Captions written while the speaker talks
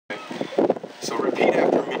So repeat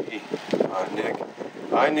after me, Nick.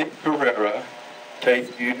 I, Nick Guerra,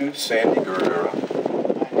 take you, Sandy Guerra.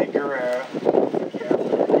 I, Nick Guerra.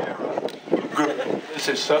 This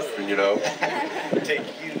is Southern, you know. Take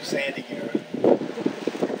you, Sandy Guerra.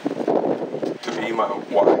 To be my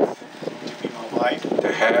wife. To be my wife.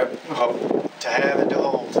 To have, hold. To have and to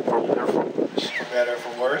hold. For better, for worse. For better,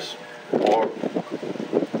 for worse.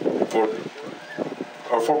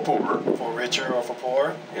 Or for poorer. For richer or for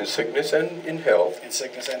poor. In sickness and in health. In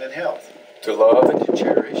sickness and in health. To love and to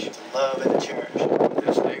cherish. To love and to cherish. From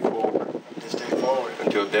this day forward. This day forward.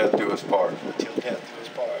 Until death do us part. Until death do us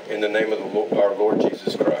part. In the name of our Lord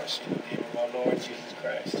Jesus Christ. In the name of our Lord Jesus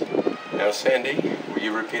Christ. Now, Sandy, will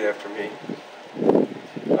you repeat after me?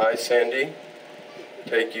 I, Sandy,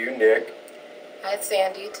 take you, Nick. I,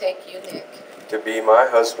 Sandy, take you, Nick. To be my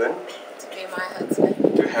husband. To be my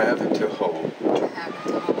husband. To have and to hold. To have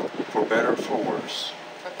and to hold. For better, for worse.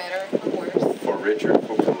 For better, for worse. For richer,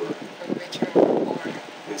 for poorer. For richer, for poorer.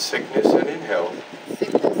 In sickness and in health. In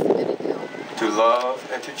sickness and in health. To love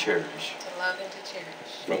and to cherish. To love and to cherish.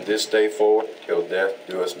 From this day forward till death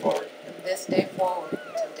do us part. From this day forward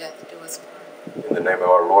till death do us part. In the name of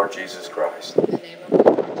our Lord Jesus Christ. In the name of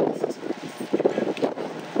our Lord